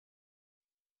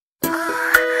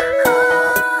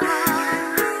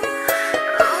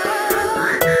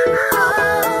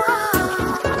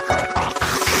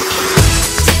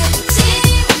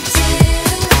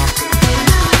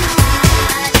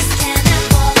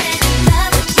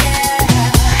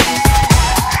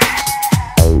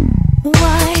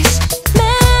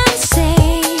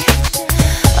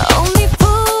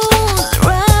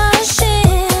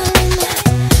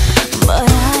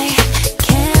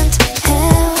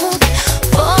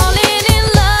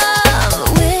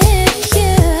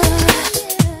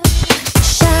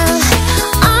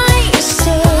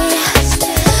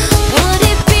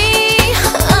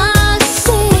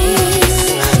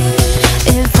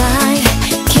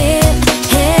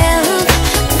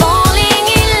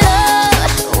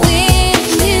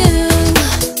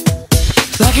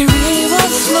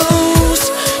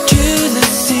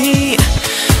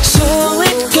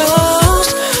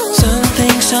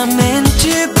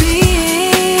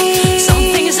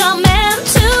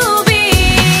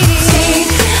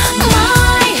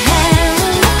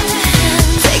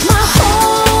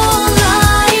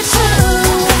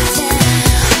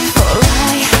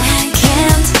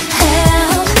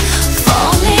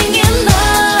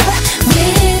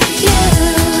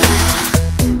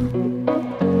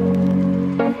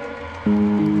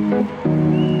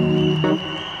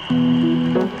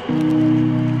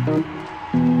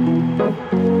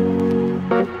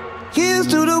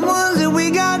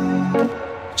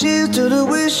Cheers to the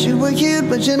wish you were here,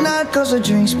 but you're not. Cause the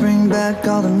drinks bring back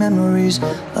all the memories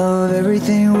of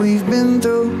everything we've been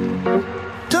through.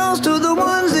 Toast to the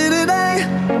ones here today.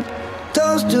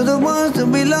 Toast to the ones that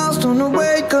we lost on the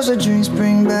way. Cause the drinks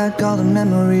bring back all the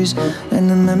memories, and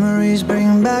the memories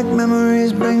bring back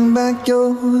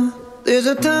your. There's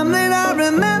a time that I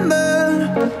remember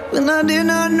when I did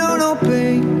not know no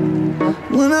pain,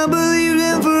 when I believed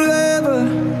in forever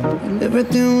and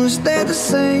everything would stay the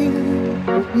same.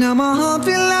 Now my heart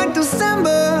feel like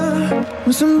December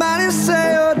when somebody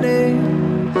say your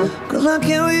name, cause I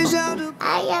can't reach out to.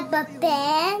 I have a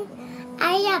pen,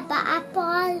 I have an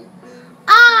apple.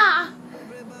 Ah!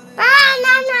 An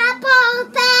apple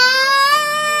pen!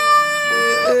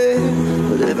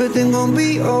 But everything gon'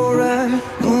 be alright.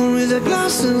 Gonna raise a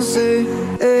glass and say,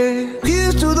 hey.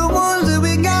 Here's to the ones that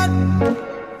we got.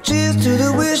 Cheers to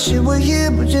the wish you were here,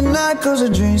 but you're not. Cause the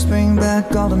drinks bring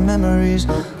back all the memories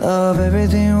of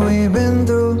everything we've been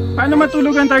through. Paano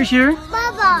matulog ang tarsier?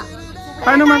 Baba!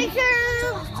 Paano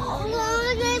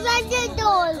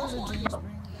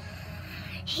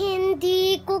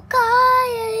Hindi ko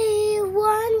kaya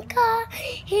iwan ka,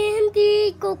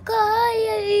 hindi ko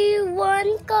kaya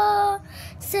iwan ka.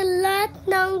 Sa lahat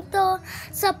ng to,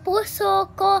 sa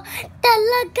puso ko,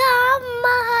 talaga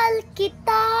mahal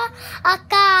kita.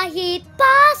 Kahit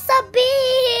pa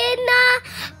sabihin na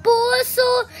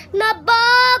puso na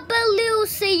babaliw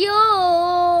sa'yo,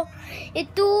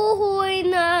 ituhoy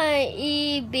na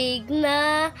ibig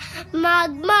na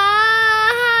magmahal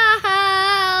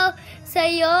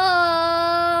sa'yo.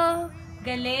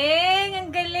 Galing!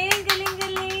 Ang galing! Galing!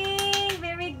 Galing!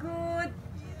 Very good!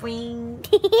 Pwing!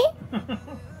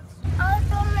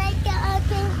 Also like the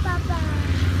other papa.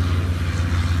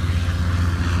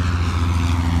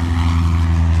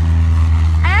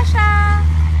 Ayesha!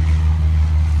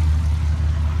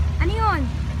 Ano yun?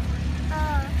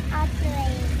 I'll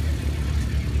play.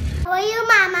 How are you,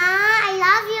 Mama? I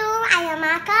love you. I am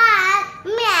a cat.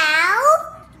 Meow.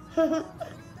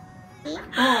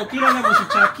 Oh, kilala mo si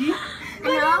Chucky?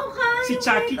 Ano? Si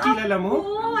Chucky, kilala mo?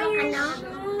 Ano?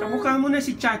 Kamukha mo na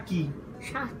si Chucky.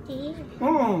 Chucky?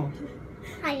 Oo.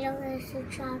 Ayaw na si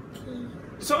Chucky.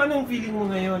 So, anong feeling mo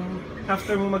ngayon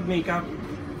after mo mag-makeup?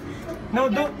 No,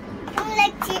 don't. Yung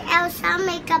like si Elsa,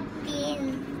 makeup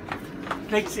din.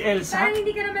 Like si Elsa? Parang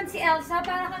hindi ka naman si Elsa.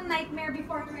 Parang kang Nightmare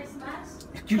Before Christmas.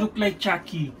 You look like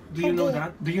Chucky. Do you know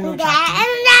that? Do you know Hindi.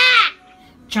 Chucky?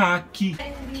 Chucky.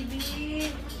 Ay, baby.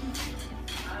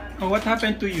 Oh, what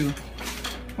happened to you?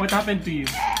 What happened to you?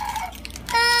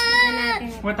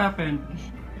 What happened?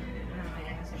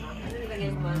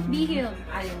 Bihil.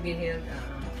 Ay, yung bihil.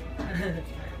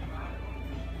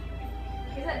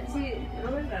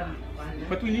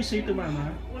 What will you say to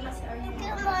Mama? Thank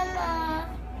you, Mama.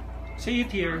 Say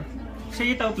it here.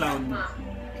 Say it out loud.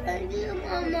 Thank you,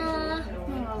 Mama.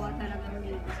 Mawawa talaga ng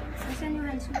baby. Saan yung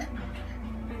hands mo?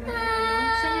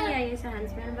 Saan yung yaya sa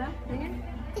hands? Meron ba? Ganyan?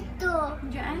 Ito.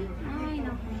 Diyan? Ay,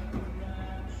 naku.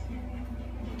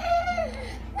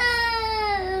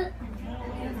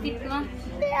 Yung tip mo?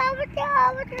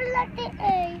 Awat na laki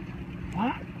eh.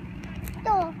 What?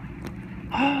 Ito.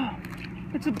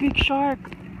 It's a big shark.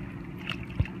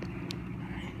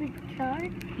 Big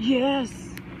shark? Yes.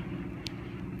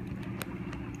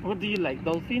 What do you like,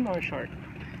 dolphin or shark?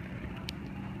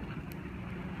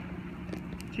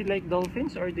 Do you like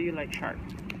dolphins or do you like shark?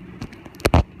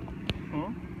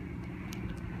 Huh?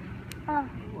 Oh.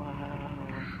 Wow.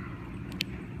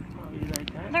 Oh, you like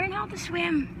that? Learn how to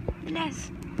swim.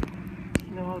 Bless.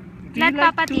 No. Do Let you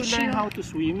like Papa to teach learn you. how to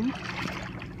swim?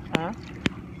 Huh?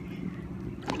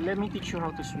 Let me teach you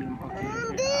how to swim. Okay.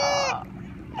 Hindi.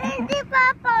 Hindi,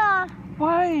 Papa.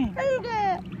 Why? Hindi.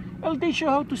 I'll teach you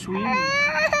how to swim.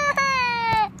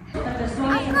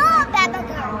 Ako, baba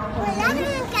girl. Wala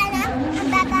naman ka na. Ang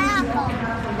baba ako.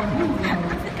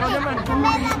 Ikaw naman.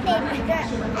 Kamela baby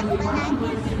girl. Ako lagi.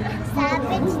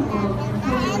 Savage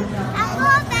namin. Ako,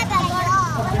 baba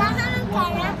girl. Wala naman ka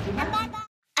na. Ang baba.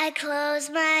 I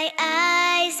close my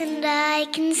eyes and I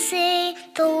can see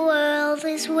the world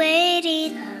is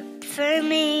waiting up for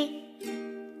me.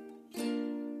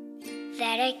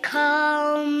 That I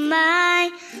call my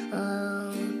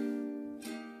own.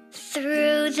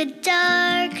 Through the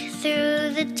dark,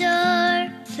 through the door,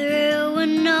 through where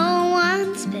no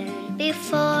one's been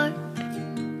before.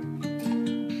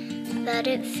 But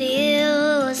it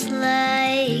feels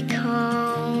like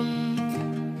home.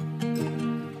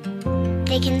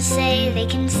 They can say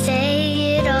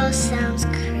it all sounds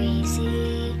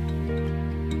crazy.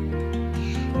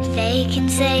 They can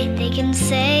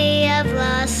say I've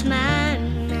lost my mind.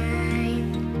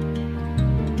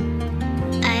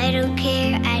 I don't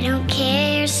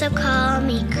care so call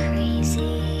me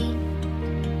crazy.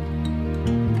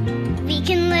 We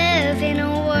can live in a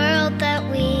world that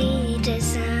we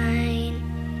design.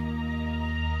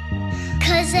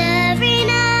 'Cause every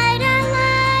night I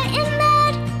lie in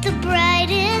bed, the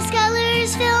brightest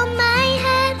colors fill my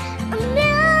head. A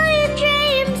million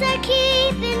dreams are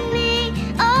keeping me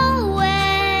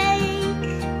awake.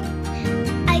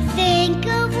 I think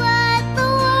of what the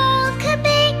world could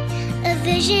be, a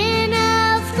vision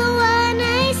of the one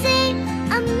I see.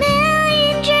 A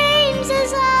million dreams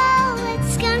is all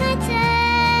it's gonna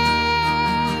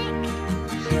take.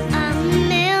 A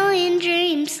million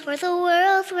dreams for the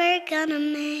world we're gonna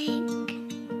make.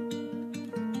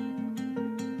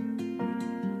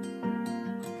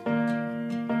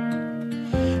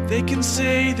 They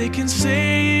can say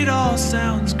it all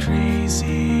sounds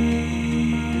crazy.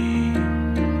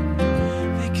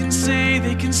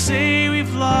 They can say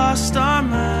we've lost our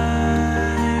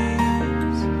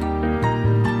minds.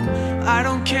 I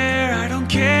don't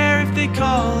care if they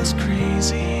call us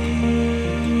crazy.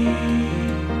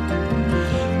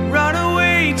 Run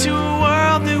away to a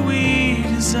world that we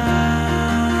design.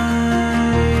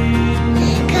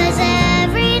 'Cause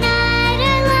every night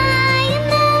I lie in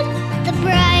bed, the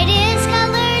brightest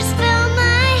colors fill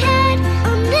my head.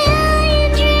 A million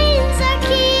dreams are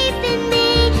keeping me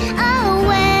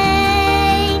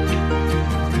awake.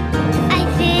 I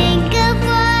think of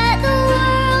what the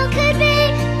world could be,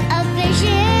 a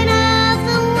vision of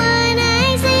the one I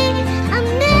see. A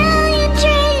million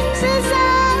dreams is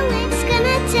all it's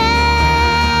gonna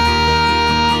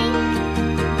take.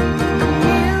 A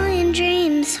million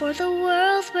dreams for the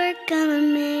world we're gonna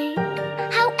make.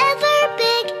 However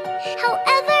big,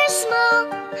 however small,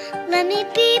 let me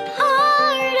be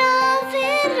part of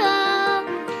it all.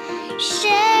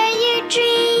 Share your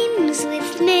dreams with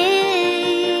me.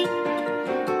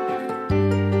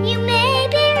 You may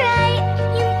be right,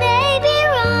 you may be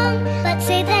wrong, but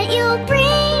say that you'll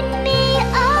bring me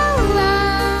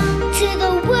along to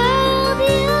the world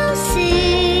you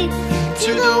see, to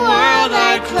the world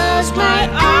I close my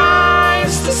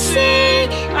eyes to see.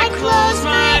 I close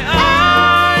my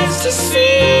eyes to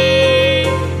see.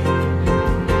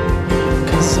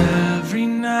 'Cause every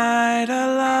night I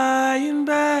lie in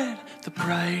bed, the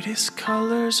brightest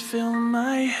colors fill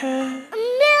my head. A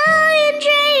million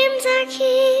dreams are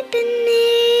keeping me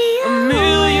A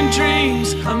million dreams,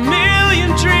 a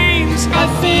million dreams. I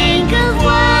think of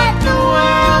what the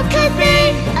world could be,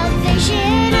 a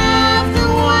vision of the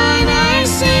one I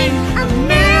see. A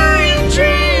million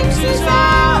dreams is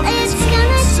all it's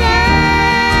gonna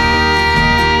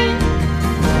take.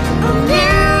 A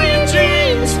million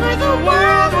dreams for the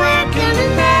world we're gonna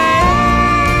make.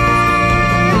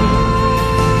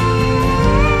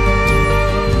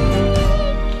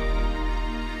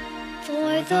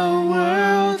 For the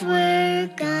world we're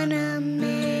gonna